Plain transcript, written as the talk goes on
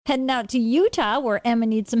Heading out to Utah, where Emma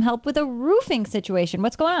needs some help with a roofing situation.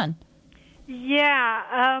 What's going on?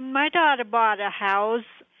 Yeah, my daughter bought a house.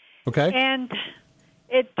 Okay. And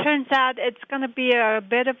it turns out it's going to be a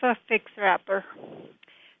bit of a fixer-upper.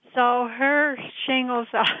 So her shingles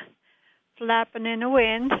are flapping in the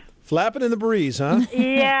wind. Flapping in the breeze, huh?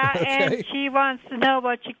 Yeah, Okay. and she wants to know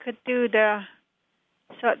what she could do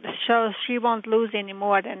so she won't lose any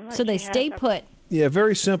more than what So they she stay has. put. Yeah,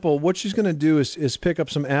 very simple. What she's going to do is pick up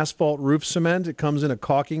some asphalt roof cement. It comes in a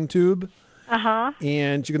caulking tube. Uh-huh.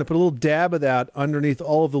 And you're going to put a little dab of that underneath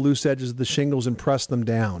all of the loose edges of the shingles and press them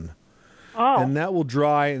down. Oh. And that will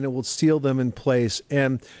dry and it will seal them in place.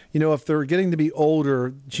 And, if they're getting to be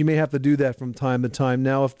older, she may have to do that from time to time.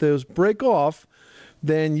 Now, if those break off,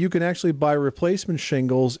 then you can actually buy replacement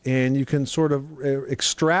shingles and you can sort of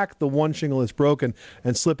extract the one shingle that's broken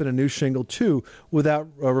and slip in a new shingle too without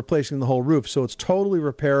replacing the whole roof. So it's totally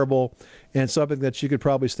repairable and something that she could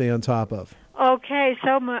probably stay on top of. Okay,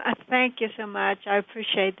 thank you so much. I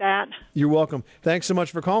appreciate that. You're welcome. Thanks so much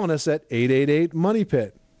for calling us at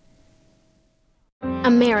 888-MONEY-PIT.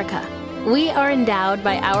 America. We are endowed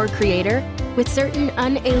by our Creator with certain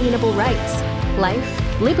unalienable rights: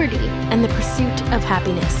 life, liberty, and the pursuit of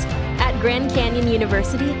happiness. At Grand Canyon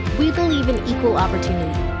University, we believe in equal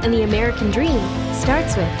opportunity, and the American dream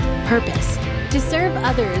starts with purpose. To serve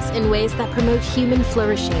others in ways that promote human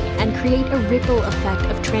flourishing and create a ripple effect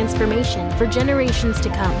of transformation for generations to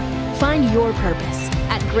come. Find your purpose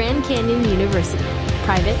at Grand Canyon University.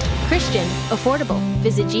 Private, Christian, affordable.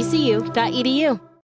 Visit gcu.edu.